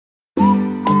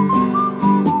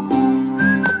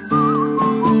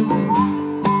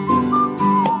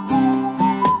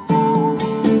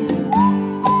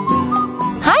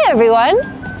everyone,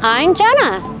 I'm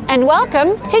Jenna and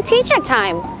welcome to Teacher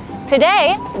Time.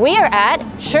 Today we are at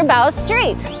Shibao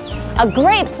Street, a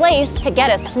great place to get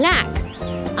a snack.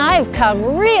 I've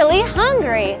come really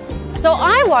hungry, so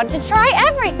I want to try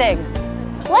everything.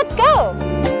 Let's go!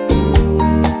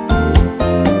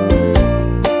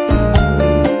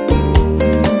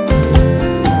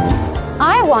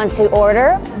 I want to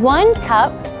order 1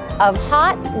 cup of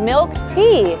hot milk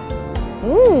tea.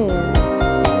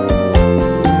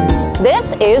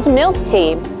 This is milk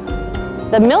tea.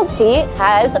 The milk tea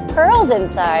has pearls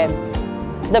inside.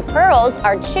 The pearls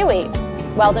are chewy,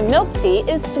 while the milk tea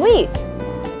is sweet.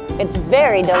 It's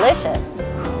very delicious.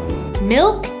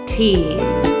 Milk tea.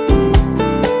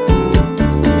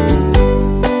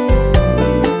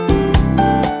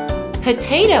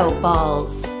 Potato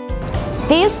balls.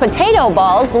 These potato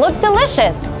balls look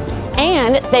delicious,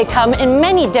 and they come in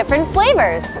many different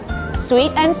flavors.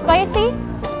 Sweet and spicy,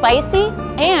 spicy,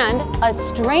 and a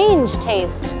strange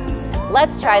taste.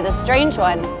 Let's try the strange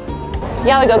one.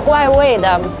 要一个怪味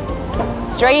的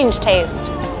strange taste.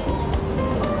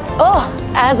 Oh,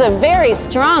 it has a very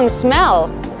strong smell.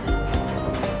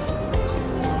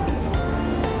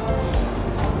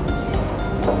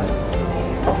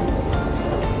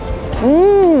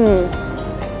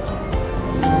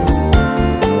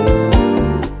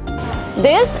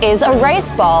 This is a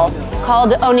rice ball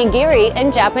called onigiri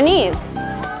in Japanese.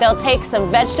 They'll take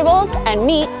some vegetables and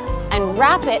meat and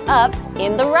wrap it up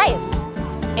in the rice.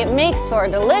 It makes for a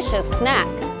delicious snack.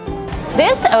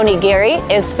 This onigiri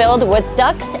is filled with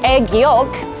duck's egg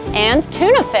yolk and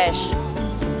tuna fish.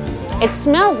 It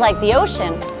smells like the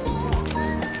ocean.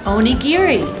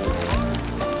 Onigiri.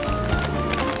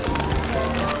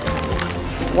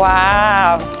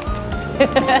 Wow.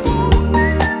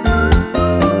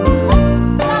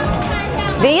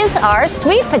 These are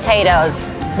sweet potatoes.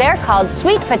 They're called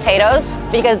sweet potatoes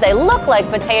because they look like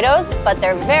potatoes, but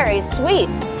they're very sweet.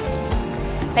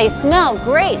 They smell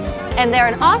great, and they're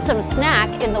an awesome snack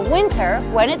in the winter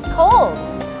when it's cold.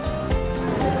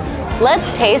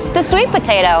 Let's taste the sweet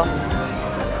potato.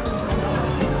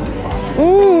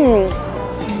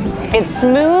 It's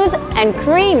smooth and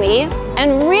creamy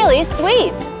and really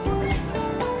sweet.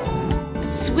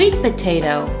 Sweet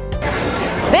potato.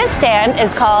 This stand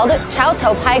is called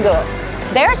chowto paigu.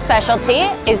 Their specialty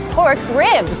is pork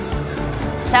ribs.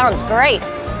 Sounds great.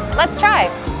 Let's try.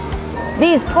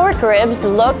 These pork ribs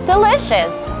look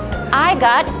delicious. I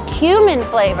got cumin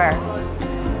flavor.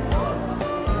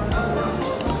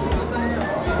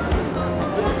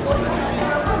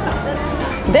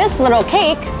 This little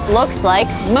cake looks like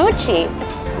mochi.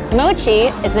 Mochi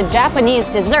is a Japanese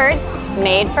dessert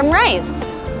made from rice.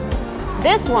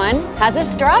 This one has a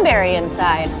strawberry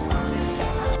inside.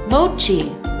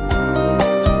 Mochi.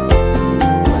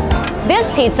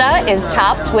 This pizza is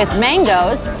topped with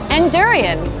mangoes and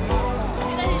durian.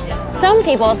 Some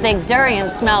people think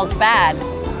durian smells bad,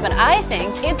 but I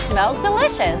think it smells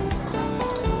delicious.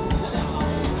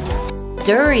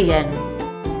 Durian.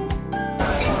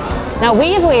 Now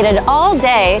we've waited all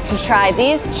day to try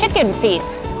these chicken feet.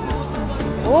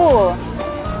 Ooh,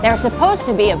 they're supposed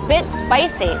to be a bit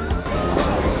spicy.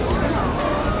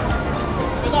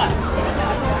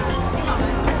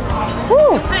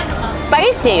 Ooh,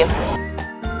 spicy.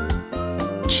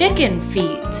 Chicken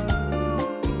feet.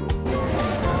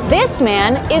 This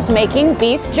man is making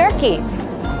beef jerky.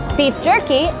 Beef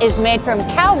jerky is made from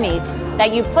cow meat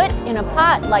that you put in a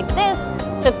pot like this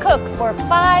to cook for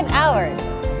 5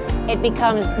 hours. It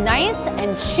becomes nice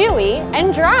and chewy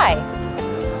and dry.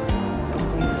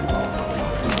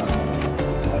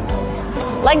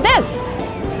 Like this.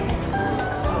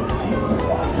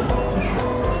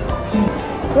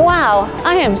 Wow,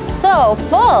 I am so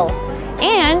full.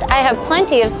 And I have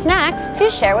plenty of snacks to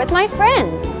share with my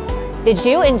friends. Did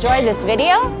you enjoy this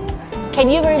video? Can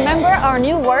you remember our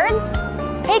new words?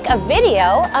 Take a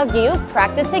video of you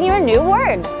practicing your new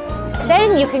words.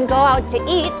 Then you can go out to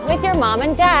eat with your mom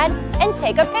and dad and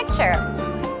take a picture.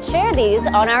 Share these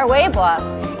on our Weibo,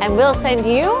 and we'll send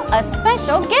you a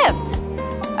special gift.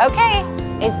 Okay,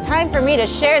 it's time for me to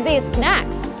share these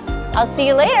snacks. I'll see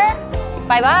you later.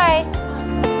 Bye-bye.